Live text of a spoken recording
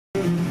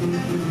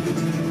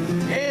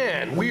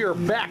are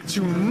back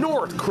to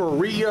North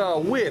Korea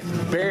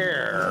with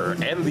Bear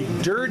and the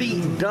Dirty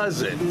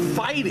Dozen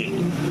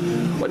fighting,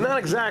 but not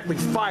exactly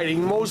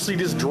fighting, mostly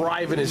just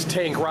driving his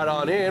tank right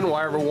on in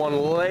while everyone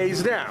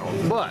lays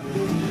down. But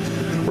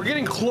we're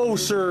getting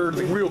closer to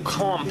the real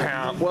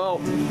compound. Well,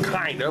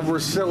 kind of. We're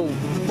still,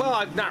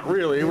 well, not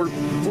really. We're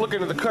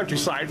looking at the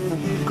countryside for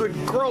good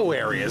grow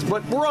areas,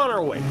 but we're on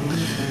our way.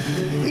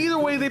 Either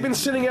way, they've been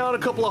sending out a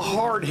couple of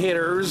hard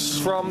hitters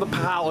from the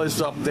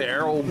palace up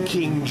there. Old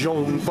King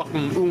Jong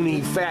fucking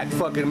Uni Fat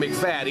fucking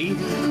McFatty.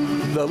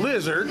 The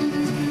lizard.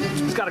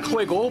 He's got a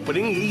quick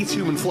opening. He eats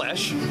human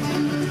flesh.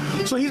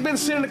 So he's been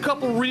sending a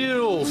couple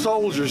real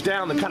soldiers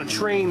down to kind of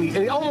train,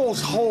 and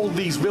almost hold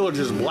these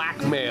villagers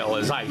blackmail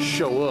as I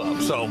show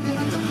up. So,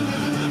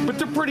 but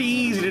they're pretty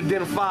easy to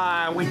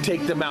identify. We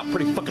take them out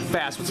pretty fucking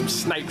fast with some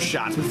snipe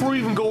shots. Before we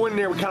even go in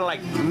there, we kind of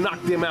like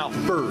knock them out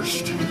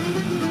first.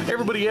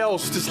 Everybody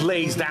else just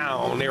lays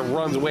down there,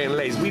 runs away and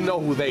lays. We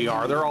know who they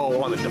are. They're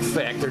all on the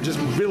defect. They're just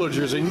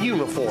villagers in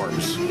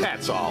uniforms.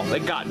 That's all. They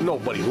got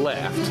nobody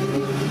left.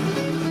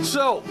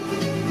 So,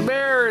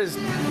 Bear is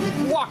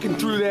walking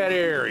through that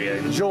area,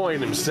 enjoying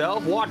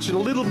himself, watching a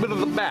little bit of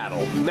the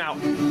battle. Now,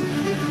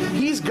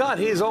 he's got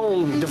his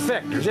own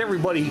defectors.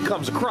 Everybody he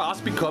comes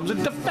across becomes a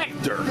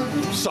defector.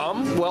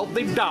 Some, well,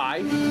 they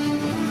die.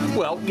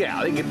 Well,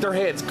 yeah, they get their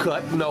heads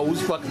cut,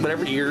 nose, fucking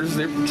whatever, ears,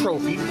 they're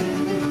trophied.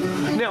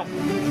 Now,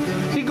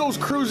 he goes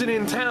cruising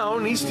in town,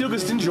 and he still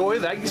gets to enjoy,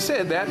 like you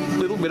said, that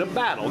little bit of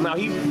battle. Now,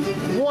 he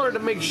wanted to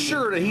make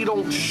sure that he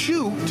don't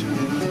shoot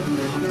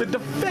the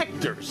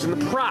defectors in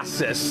the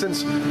process,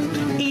 since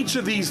each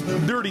of these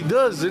Dirty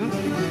Dozen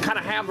kind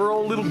of have their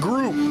own little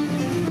group.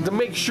 To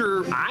make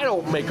sure I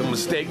don't make a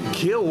mistake and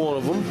kill one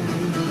of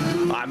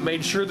them, I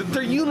made sure that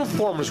their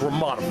uniforms were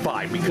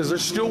modified, because they're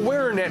still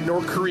wearing that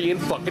North Korean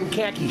fucking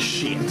khaki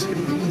shit.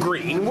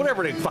 Green,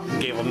 whatever they fucking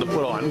gave them to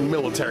put on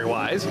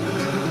military-wise.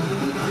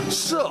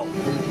 So,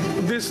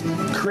 this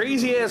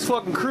crazy-ass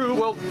fucking crew,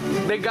 well,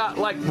 they got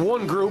like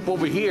one group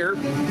over here.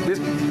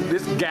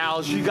 This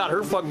gal, she got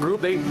her fucking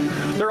group.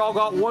 They're all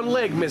got one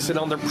leg missing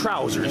on their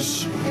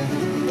trousers.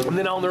 And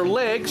then on their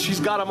legs, she's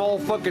got them all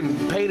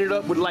fucking painted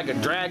up with like a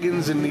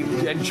dragons,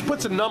 and she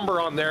puts a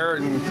number on there,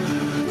 and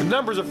the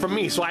numbers are for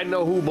me, so I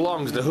know who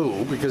belongs to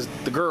who, because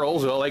the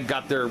girls, well, they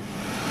got their...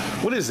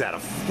 What is that?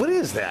 What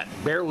is that?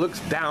 Bear looks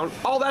down.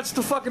 Oh, that's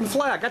the fucking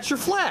flag. That's your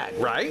flag,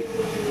 right?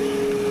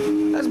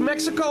 That's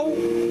Mexico?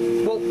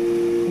 Well,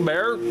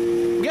 Bear,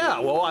 yeah,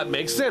 well, that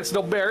makes sense.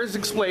 Now, Bear is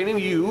explaining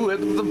to you,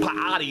 the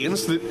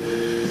audience, that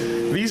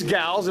these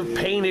gals have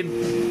painted,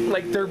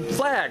 like, their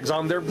flags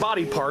on their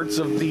body parts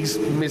of these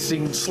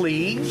missing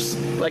sleeves.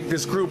 Like,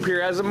 this group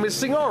here has a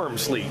missing arm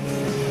sleeve.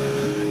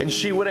 And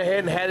she went ahead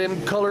and had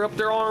them color up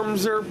their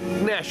arms, their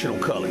national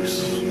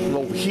colors.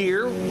 Well,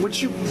 here,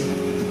 what you...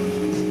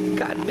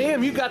 God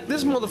damn, you got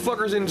this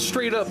motherfuckers in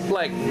straight up,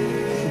 like,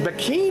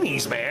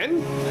 bikinis, man.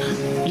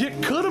 You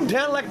cut them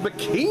down like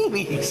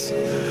bikinis.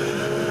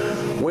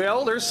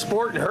 Well, they're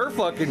sporting her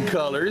fucking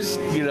colors,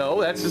 you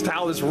know, that's just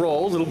how this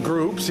rolls, little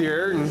groups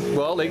here, and,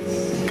 well, they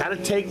kind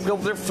of take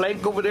over their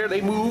flank over there, they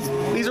move.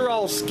 These are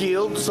all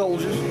skilled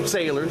soldiers,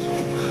 sailors.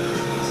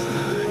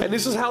 And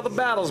this is how the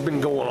battle's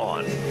been going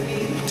on.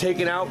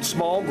 Taking out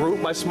small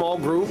group by small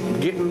group,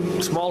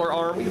 getting smaller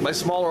army by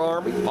smaller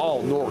army,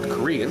 all North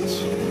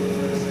Koreans.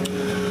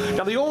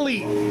 Now, the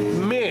only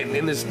men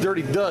in this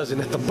Dirty Dozen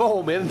at the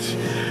moment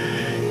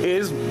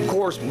is, of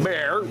course,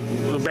 Bear.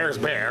 Bear's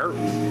Bear.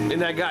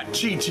 And I got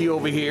Chi-Chi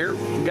over here.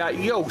 Got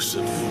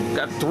Yosef.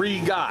 Got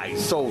 3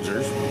 guys,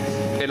 soldiers.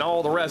 And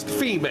all the rest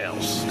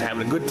females.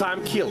 Having a good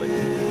time killing.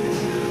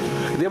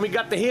 And then we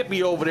got the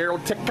hippie over there,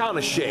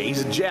 Tekanache.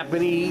 He's a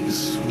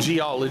Japanese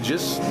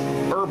geologist,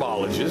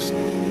 herbologist,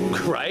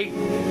 right?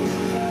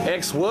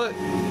 What?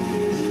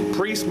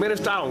 Priest,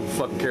 minister, I don't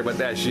fucking care about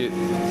that shit.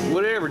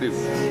 Whatever, dude.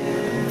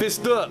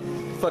 Fist up,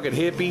 fucking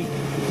hippie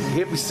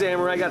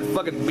samurai, got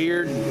fucking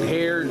beard,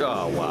 hair,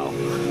 oh wow.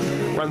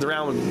 Runs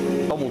around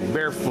with almost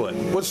barefoot.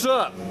 What's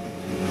up?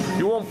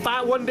 You want to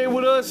fight one day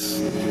with us?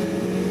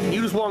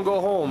 You just want to go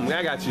home,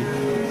 I got you.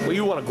 Well,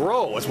 you want to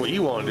grow, that's what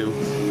you want to do.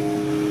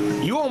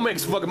 You won't make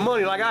some fucking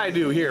money like I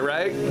do here,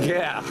 right?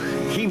 Yeah,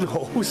 he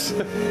knows.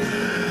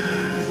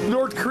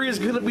 North Korea is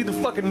gonna be the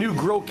fucking new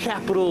grow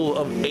capital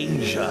of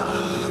Asia.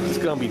 It's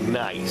gonna be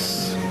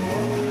nice.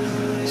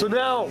 So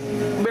now,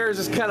 Bear's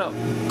just kind of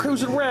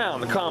cruising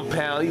around the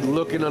compound. He's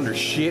looking under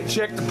shit.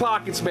 Check the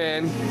pockets,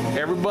 man.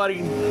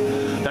 Everybody.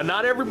 Now,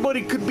 not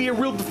everybody could be a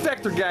real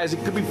defector, guys.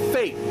 It could be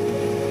fake.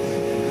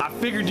 I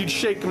figured you'd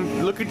shake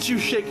him. Look at you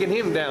shaking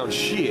him down.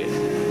 Shit.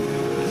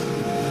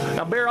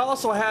 Now, Bear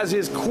also has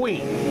his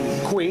queen.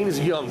 Queen is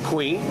a young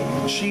queen.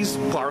 She's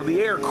part of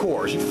the Air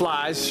Corps. She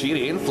flies shit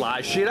in,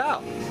 flies shit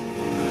out.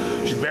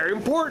 She's very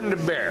important to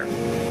Bear.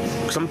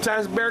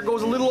 Sometimes Bear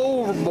goes a little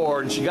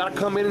overboard, and she gotta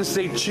come in and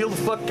say, chill the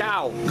fuck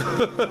out.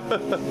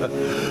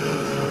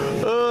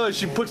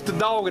 She puts the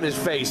dog in his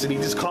face, and he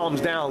just calms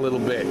down a little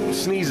bit.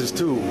 Sneezes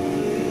too.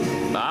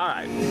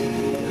 Alright.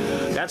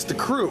 That's the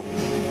crew.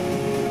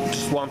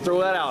 Just want to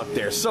throw that out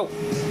there. So,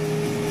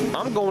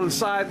 Now I'm going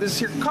inside this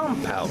here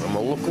compound. I'm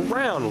gonna look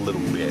around a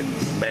little bit.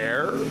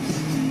 Bear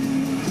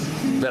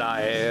that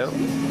I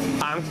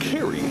am, I'm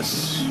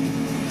curious.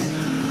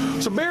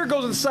 So Bear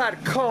goes inside a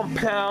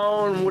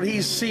compound. What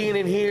he's seeing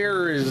in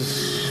here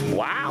is,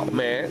 wow,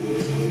 man.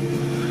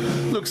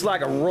 Looks like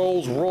a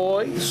Rolls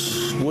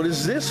Royce. What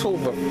is this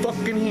over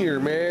fucking here,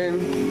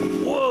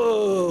 man?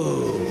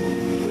 Whoa.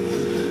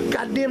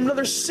 Goddamn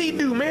another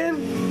Sea-Doo, man.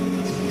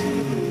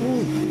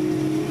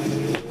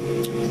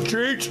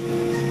 Cheech,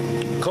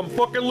 come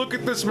fucking look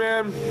at this,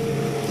 man.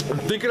 I'm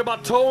thinking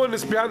about towing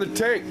this behind the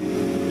tank.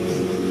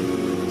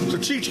 So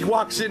Cheech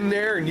walks in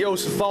there and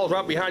Yosef follows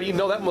right behind. You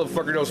know that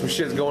motherfucker knows some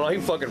shit's going on. He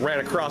fucking ran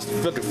across the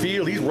fucking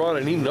field. He's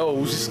running. He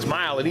knows. He's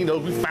smiling. He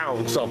knows we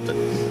found something.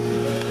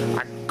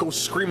 I go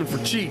screaming for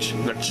Cheech.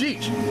 Now,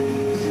 Cheech,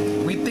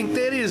 what do you think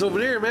that is over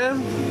there,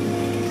 man?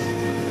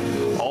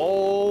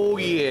 Oh,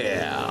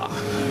 yeah.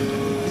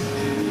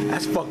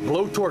 That's fuck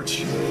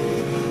blowtorch.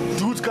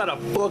 Dude's got a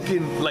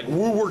fucking, like,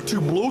 World War II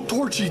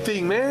blowtorchy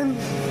thing, man.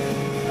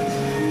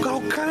 Got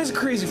all kinds of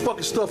crazy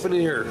fucking stuff in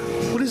here.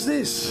 What is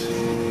this?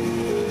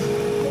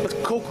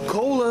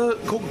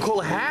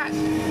 Coca-Cola hat?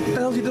 What the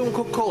hell's he doing with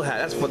Coca-Cola hat?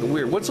 That's fucking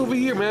weird. What's over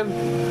here, man?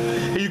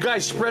 Hey, you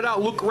guys spread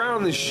out, look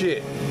around this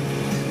shit.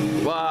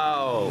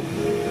 Wow.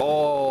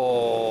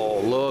 Oh,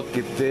 look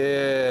at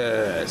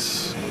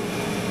this.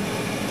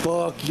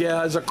 Fuck yeah,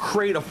 there's a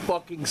crate of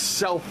fucking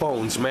cell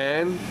phones,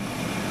 man.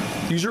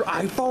 These are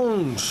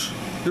iPhones.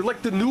 They're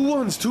like the new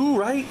ones too,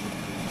 right?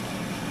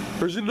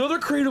 There's another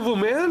crate of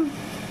them, man.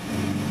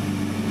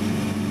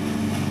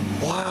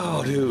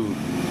 Wow, dude.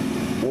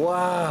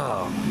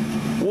 Wow.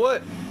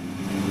 What?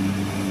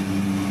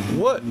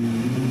 What?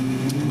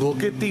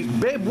 Look at these.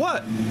 Babe,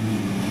 what?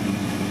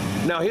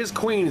 Now his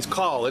queen is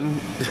calling.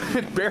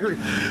 Bear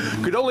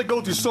could only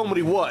go through so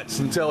many whats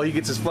until he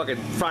gets his fucking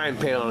frying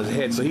pan on his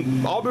head. So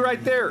I'll be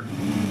right there.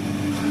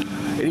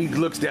 And he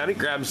looks down, he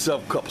grabs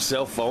himself a couple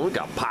cell phones. We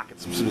got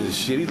pockets of some of this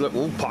shit. He's like,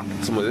 we'll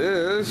pocket some of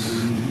this.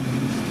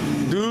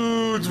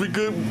 Dudes, we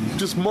could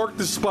just mark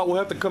this spot. We'll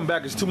have to come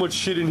back. There's too much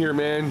shit in here,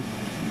 man.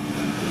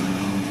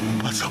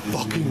 What's a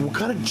fucking, what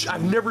kind of,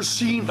 I've never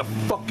seen a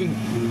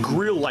fucking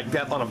grill like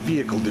that on a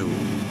vehicle, dude.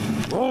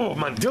 Oh,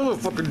 Mandela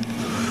fucking,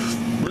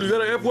 is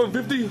that an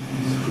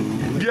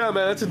F-150? Yeah,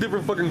 man, that's a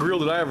different fucking grill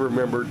than I ever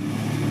remembered.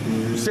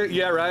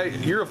 Yeah, right?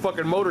 You're a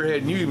fucking motorhead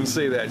and you even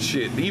say that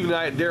shit. Even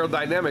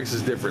aerodynamics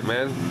is different,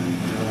 man.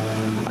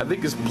 I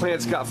think this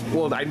plant's got,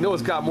 well, I know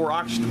it's got more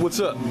oxygen. What's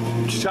up?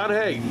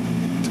 Hey,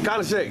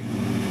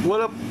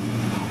 what up?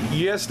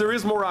 Yes, there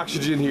is more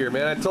oxygen here,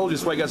 man. I told you,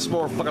 that's why I got some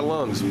more fucking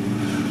lungs.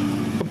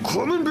 I'm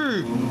coming,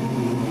 dude.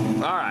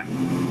 All right,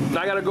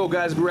 I gotta go,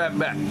 guys. Be right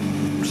back.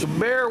 So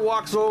Bear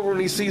walks over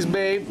and he sees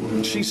Babe.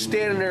 She's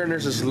standing there and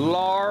there's this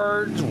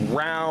large,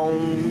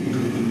 round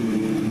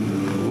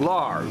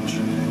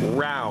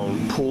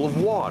pool of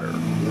water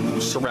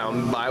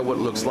surrounded by what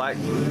looks like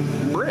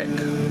brick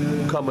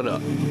coming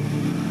up.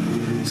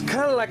 It's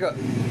kind of like a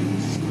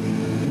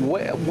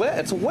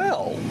it's a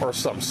well or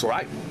some sort.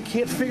 I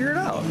can't figure it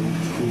out.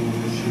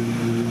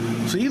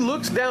 So he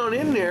looks down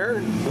in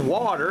there,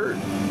 water.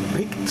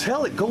 He can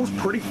tell it goes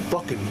pretty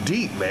fucking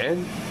deep,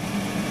 man.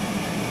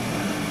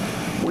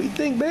 What do you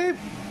think, babe?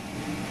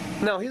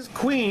 Now his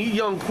queen,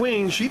 young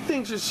queen, she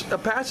thinks it's a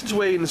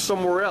passageway into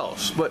somewhere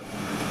else, but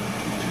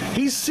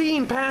he's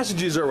seen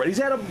passages already. He's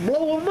had to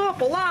blow them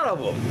up, a lot of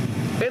them.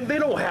 And they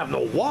don't have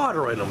no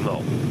water in them,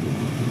 though.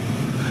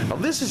 Now,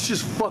 this is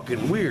just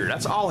fucking weird.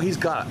 That's all he's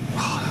got.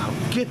 Oh,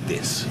 get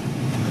this.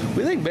 What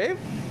do you think, babe?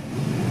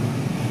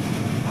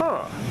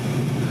 Huh.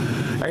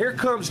 Now, here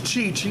comes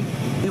Chi-Chi.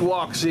 He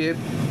walks in.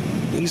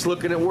 He's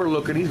looking at, we're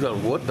looking. He's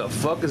going, what the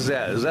fuck is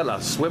that? Is that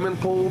a swimming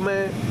pool,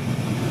 man?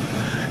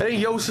 And then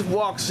Yosef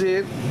walks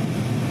in.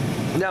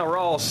 Now we're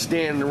all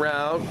standing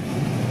around.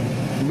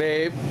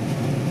 Babe.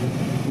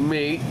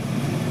 Me,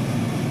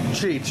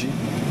 Chi-Chi,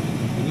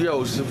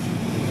 Yosef,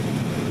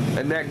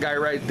 and that guy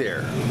right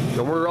there.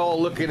 And we're all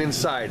looking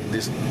inside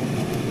this.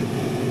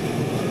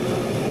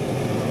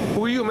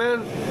 Who are you,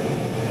 man?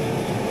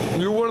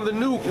 You're one of the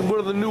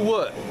new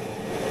what?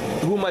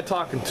 Who am I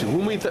talking to?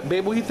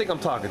 Babe, who do you think I'm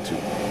talking to?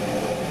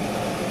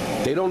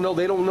 They don't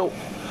know.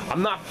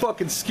 I'm not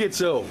fucking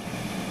schizo.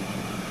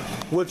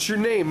 What's your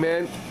name,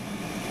 man?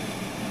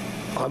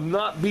 I'm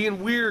not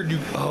being weird.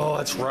 Oh,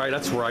 that's right. I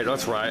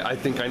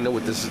think I know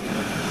what this is.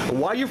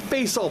 Why your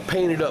face all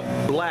painted up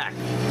black?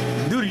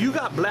 Dude, you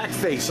got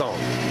blackface on.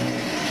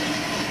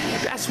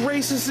 That's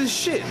racist as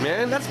shit,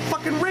 man. That's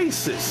fucking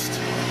racist.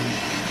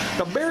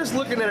 Now, Bear's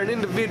looking at an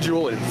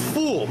individual in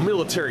full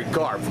military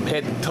garb from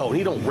head to toe, and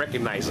he don't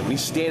recognize him.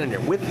 He's standing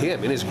there with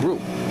him in his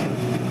group.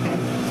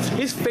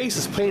 His face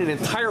is painted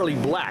entirely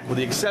black, with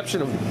the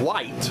exception of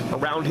white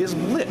around his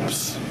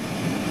lips.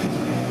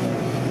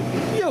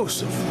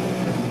 Yosef,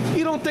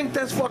 you don't think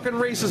that's fucking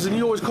racist, and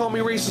you always call me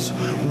racist?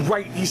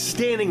 Right, he's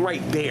standing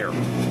right there.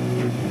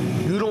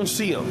 You don't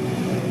see him.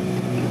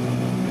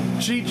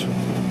 Cheech.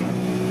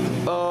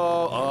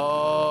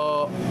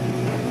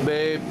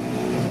 Babe.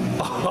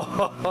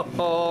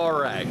 All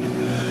right.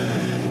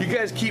 You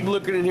guys keep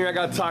looking in here, I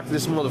gotta talk to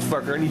this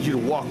motherfucker. I need you to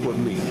walk with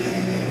me.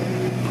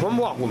 Come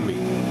walk with me.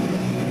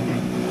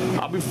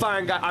 I'll be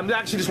fine, guys. I'm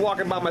actually just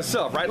walking by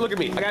myself, right? Look at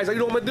me. Guys, you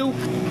know what I'm gonna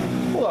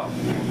do? Hold on.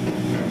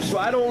 So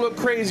I don't look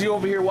crazy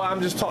over here while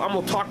I'm just talking. I'm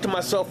gonna talk to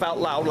myself out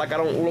loud like I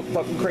don't look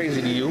fucking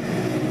crazy to you.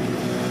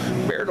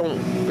 Bear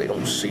they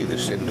don't see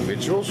this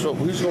individual, so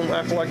he's gonna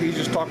act like he's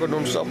just talking to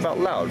himself out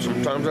loud.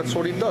 Sometimes that's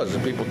what he does,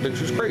 and people think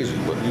he's crazy,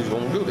 but he's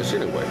gonna do this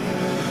anyway.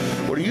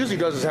 What he usually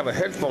does is have a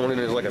headphone in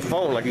his, like a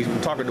phone, like he's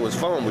talking to his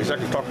phone, but he's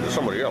actually talking to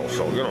somebody else,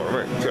 so you know what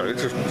I mean? Yeah,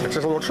 it's just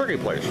a little tricky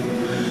place.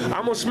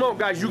 I'm gonna smoke,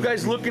 guys. You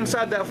guys look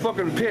inside that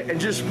fucking pit and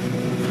just,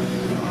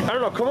 I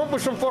don't know, come up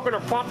with some fucking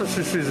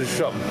hypotheses or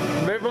something.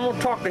 Maybe I'm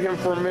gonna talk to him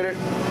for a minute.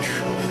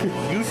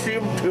 You see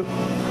him too.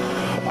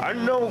 I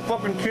know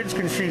fucking kids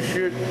can see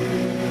shit.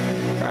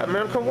 Alright,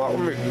 man, come walk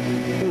with me.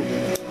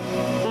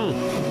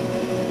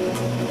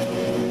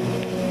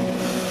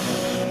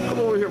 Come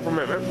over here for a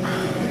minute, man.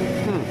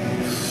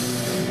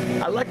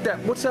 I like that.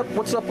 What's up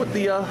with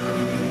the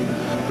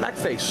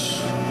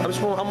blackface? I'm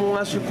gonna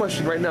ask you a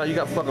question right now. You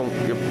got fucking,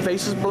 your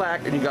face is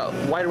black and you got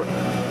white.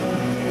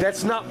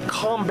 That's not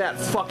combat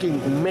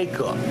fucking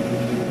makeup.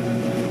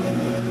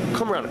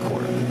 Come around the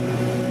corner.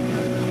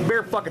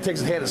 Bear fucking takes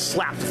his hand and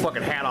slaps the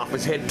fucking hat off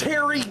his head.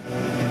 Terry!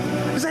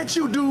 Is that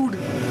you, dude?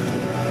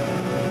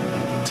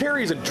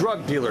 Terry's a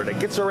drug dealer that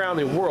gets around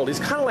the world. He's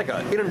kind of like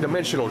an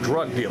interdimensional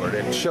drug dealer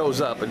that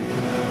shows up, and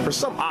for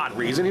some odd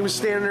reason, he was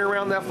standing there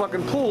around that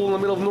fucking pool in the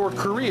middle of North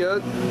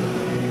Korea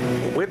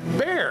with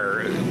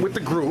Bear, with the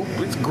group,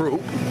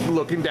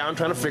 looking down,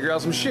 trying to figure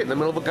out some shit in the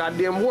middle of a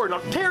goddamn war. Now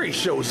Terry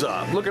shows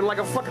up, looking like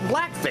a fucking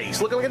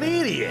blackface, looking like an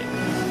idiot.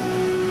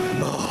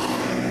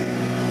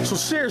 Oh. So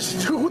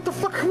seriously, dude, what the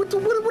fuck? What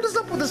is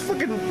up with this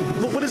fucking?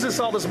 What is this?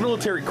 All this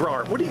military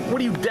garb? What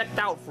are you decked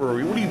out for?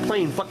 What are you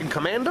playing? Fucking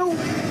commando?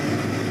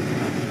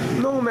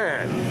 No,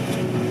 man.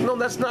 No,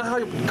 that's not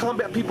how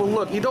combat people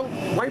look. You don't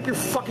wipe your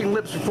fucking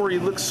lips before you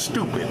look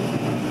stupid.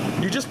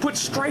 You just put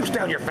stripes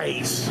down your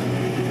face.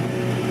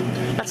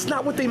 That's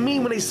not what they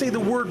mean when they say the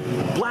word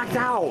blacked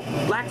out.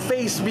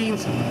 Blackface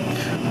means...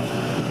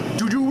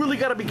 Dude, you really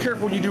gotta be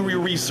careful when you do your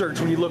research,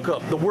 when you look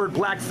up. The word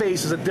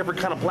blackface is a different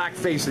kind of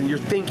blackface than you're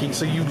thinking,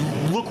 so you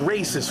look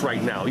racist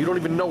right now. You don't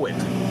even know it.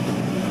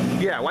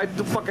 Yeah, wipe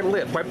the fucking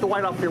lips. Wipe the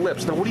white off your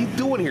lips. Now, what are you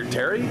doing here,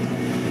 Terry?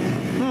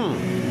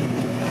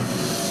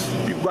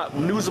 You got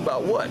news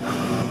about what?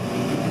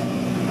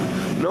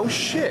 No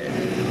shit.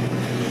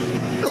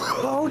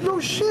 Oh, no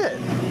shit.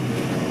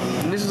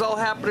 And this is all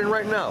happening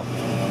right now.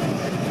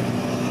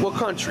 What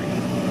country?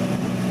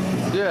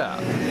 Yeah.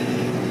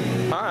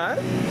 All right.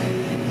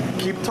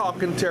 Keep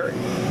talking, Terry.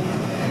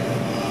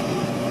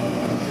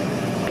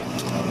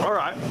 All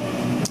right.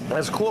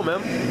 That's cool,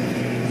 man.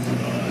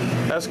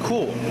 That's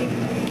cool.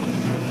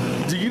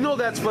 Do you know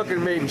that's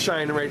fucking made in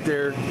China right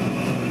there?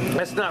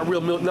 That's not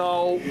real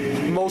no,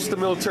 most of the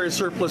military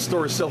surplus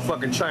stores sell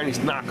fucking Chinese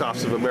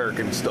knockoffs of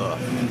American stuff.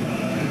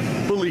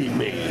 Believe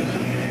me.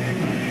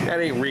 That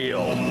ain't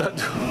real.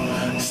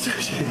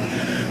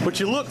 But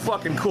you look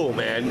fucking cool,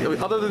 man.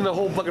 Other than the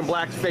whole fucking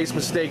blackface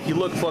mistake, you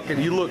look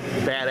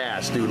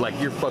badass, dude. Like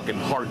you're fucking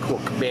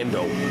hardcore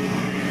commando.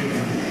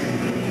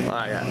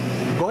 Yeah.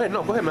 Go ahead,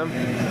 man.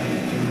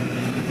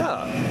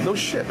 Yeah, no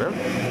shit, man.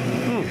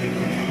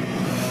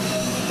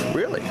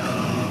 Really?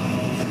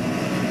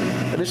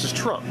 And this is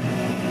Trump.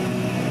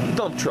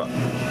 Dump truck.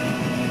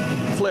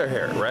 Flare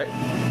hair, right?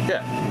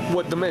 Yeah.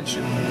 What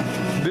dimension?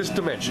 This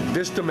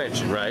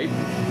dimension, right?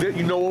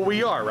 You know where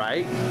we are,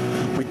 right?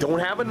 We don't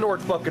have a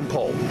North fucking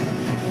Pole.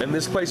 And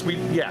this place,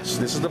 yes,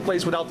 this is the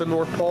place without the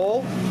North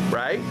Pole,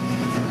 right?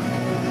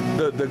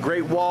 The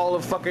Great Wall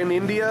of fucking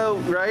India,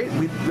 right?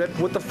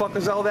 What the fuck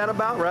is all that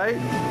about, right?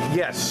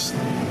 Yes,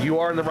 you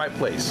are in the right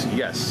place.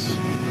 Yes.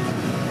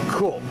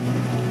 Cool.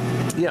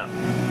 Yeah.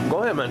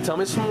 Go ahead, man. Tell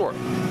me some more.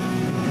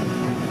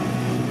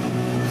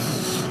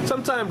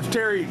 Sometimes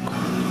Terry,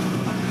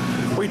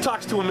 he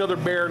talks to another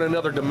bear in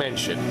another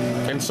dimension,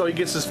 and so he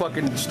gets his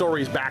fucking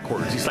stories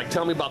backwards. He's like,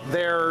 tell me about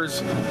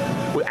theirs.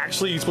 Well,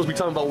 actually, he's supposed to be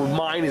talking about where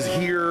mine is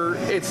here.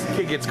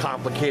 It gets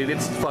complicated.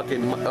 It's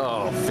fucking,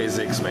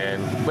 physics, man.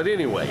 But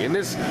anyway, in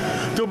this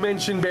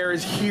dimension, bear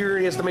is here.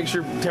 He has to make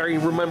sure Terry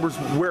remembers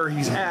where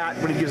he's at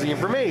when he gives the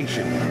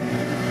information.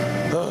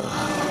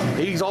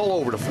 He's all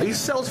over the place. He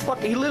sells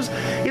fucking, he lives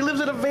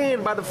in a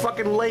van by the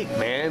fucking lake,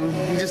 man.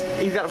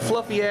 He's got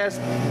fluffy ass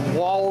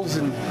walls,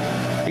 and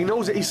he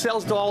knows that he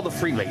sells to all the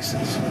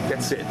Freemasons.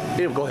 That's it.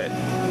 Anyway, go ahead.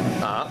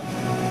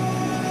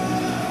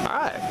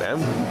 Alright,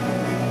 man.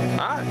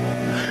 Alright.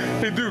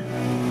 Hey, dude,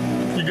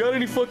 you got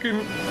any fucking,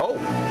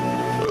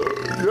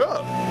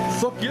 yeah.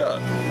 Fuck yeah.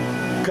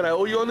 Can I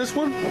owe you on this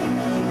one?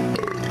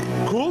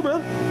 Cool,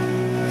 man.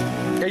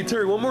 Hey,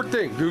 Terry, one more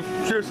thing, dude.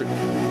 Seriously.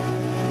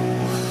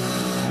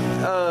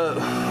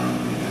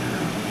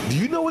 Do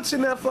you know what's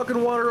in that fucking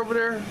water over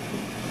there?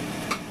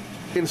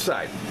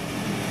 Inside.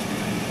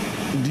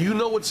 Do you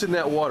know what's in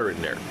that water in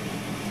there?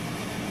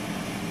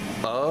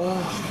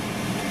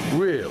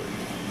 Really?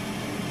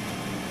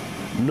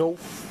 No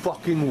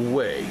fucking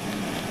way.